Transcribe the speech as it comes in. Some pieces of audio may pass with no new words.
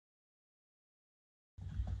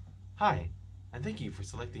Hi, and thank you for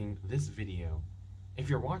selecting this video. If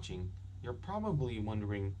you're watching, you're probably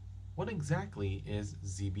wondering, what exactly is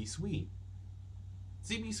ZB Suite?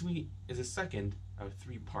 ZB Suite is a second of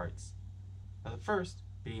three parts. The first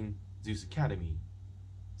being Zeus Academy,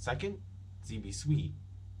 second, ZB Suite,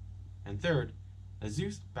 and third, the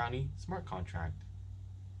Zeus Bounty Smart Contract.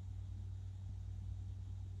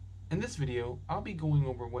 In this video, I'll be going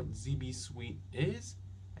over what ZB Suite is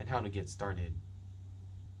and how to get started.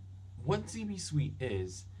 What ZB Suite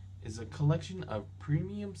is a collection of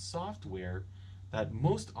premium software that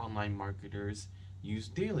most online marketers use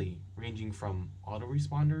daily, ranging from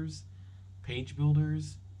autoresponders, page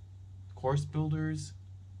builders, course builders,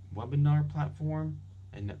 webinar platform,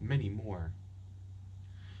 and many more.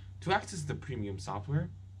 To access the premium software,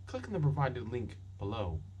 click on the provided link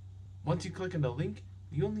below. Once you click on the link,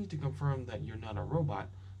 you'll need to confirm that you're not a robot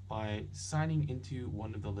by signing into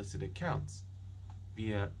one of the listed accounts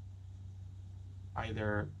via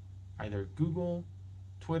either Google,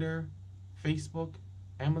 Twitter, Facebook,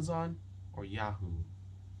 Amazon, or Yahoo.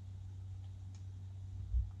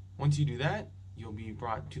 Once you do that, you'll be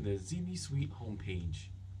brought to the ZB Suite homepage.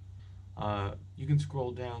 You can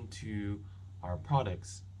scroll down to our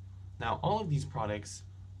products. Now, all of these products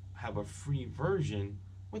have a free version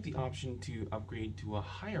with the option to upgrade to a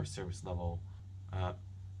higher service level.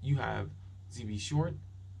 You have ZB Short,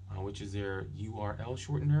 which is their URL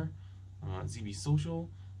shortener, ZB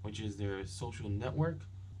Social, which is their social network,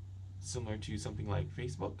 similar to something like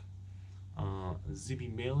Facebook,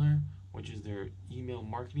 ZB Mailer, which is their email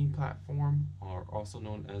marketing platform, or also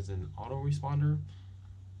known as an autoresponder,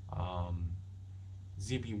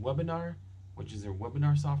 ZB Webinar, which is their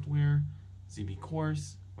webinar software, ZB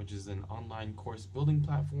Course, which is an online course building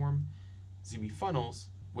platform, ZB Funnels,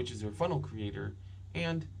 which is their funnel creator,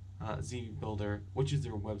 and ZB Builder, which is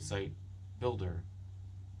their website builder.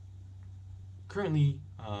 Currently,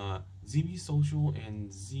 ZB Social and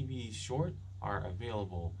ZB Short are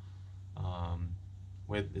available,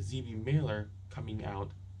 with ZB Mailer coming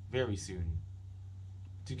out very soon.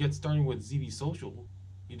 To get started with ZB Social,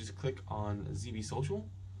 you just click on ZB Social,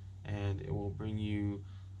 and it will bring you,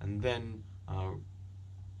 and then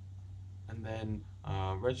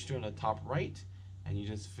register on the top right, and you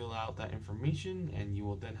just fill out that information, and you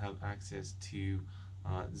will then have access to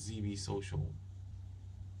ZB Social.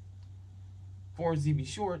 For ZB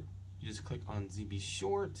Short, you just click on ZB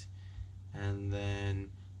Short, and then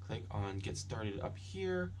click on Get Started up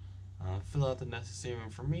here, fill out the necessary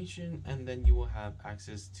information, and then you will have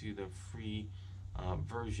access to the free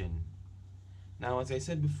version. Now, as I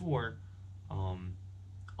said before, all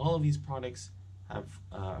of these products have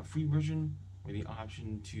a free version with the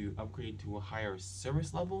option to upgrade to a higher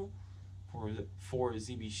service level. For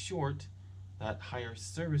ZB Short, that higher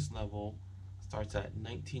service level starts at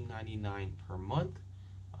 $19.99 per month.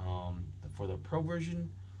 For the Pro version,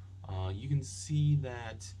 you can see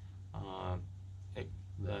that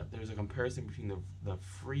there's a comparison between the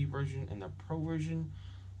free version and the Pro version.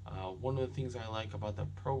 One of the things I like about the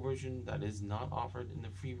Pro version that is not offered in the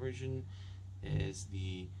free version is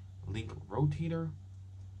the link rotator.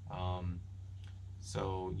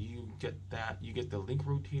 So you get the link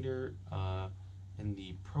rotator in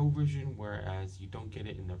the Pro version, whereas you don't get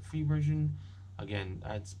it in the free version. Again,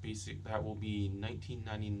 that's basic. That will be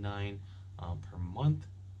 $19.99 per month,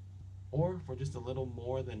 or for just a little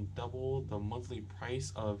more than double the monthly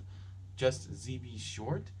price of just ZB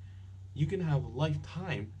Short, you can have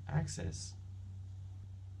lifetime access.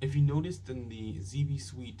 If you noticed in the ZB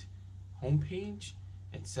Suite homepage,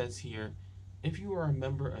 it says here, if you are a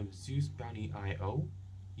member of Zeus Bounty IO,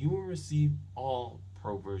 you will receive all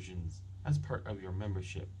Pro versions as part of your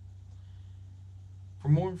membership. For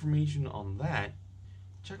more information on that,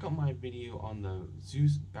 check out my video on the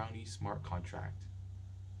Zeus Bounty Smart Contract.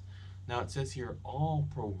 Now it says here all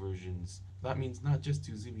Pro versions. That means not just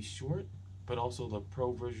to ZB Short, but also the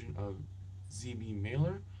Pro version of ZB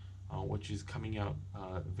Mailer, which is coming out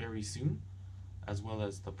very soon, as well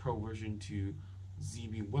as the Pro version to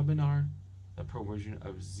ZB Webinar, the Pro version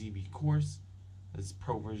of ZB Course, the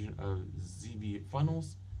Pro version of ZB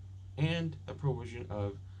Funnels, and the Pro version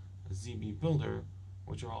of ZB Builder,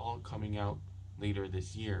 which are all coming out later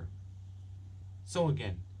this year. So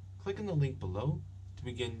again, click on the link below to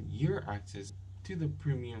begin your access to the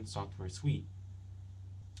premium software suite.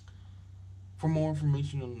 For more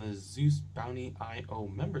information on the Zeus Bounty IO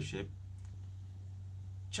membership,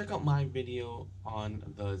 check out my video on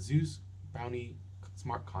the Zeus Bounty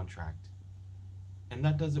Smart Contract. And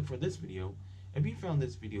that does it for this video. If you found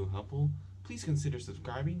this video helpful, please consider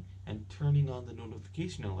subscribing and turning on the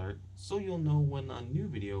notification alert so you'll know when a new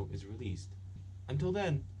video is released. Until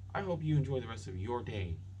then, I hope you enjoy the rest of your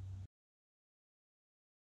day.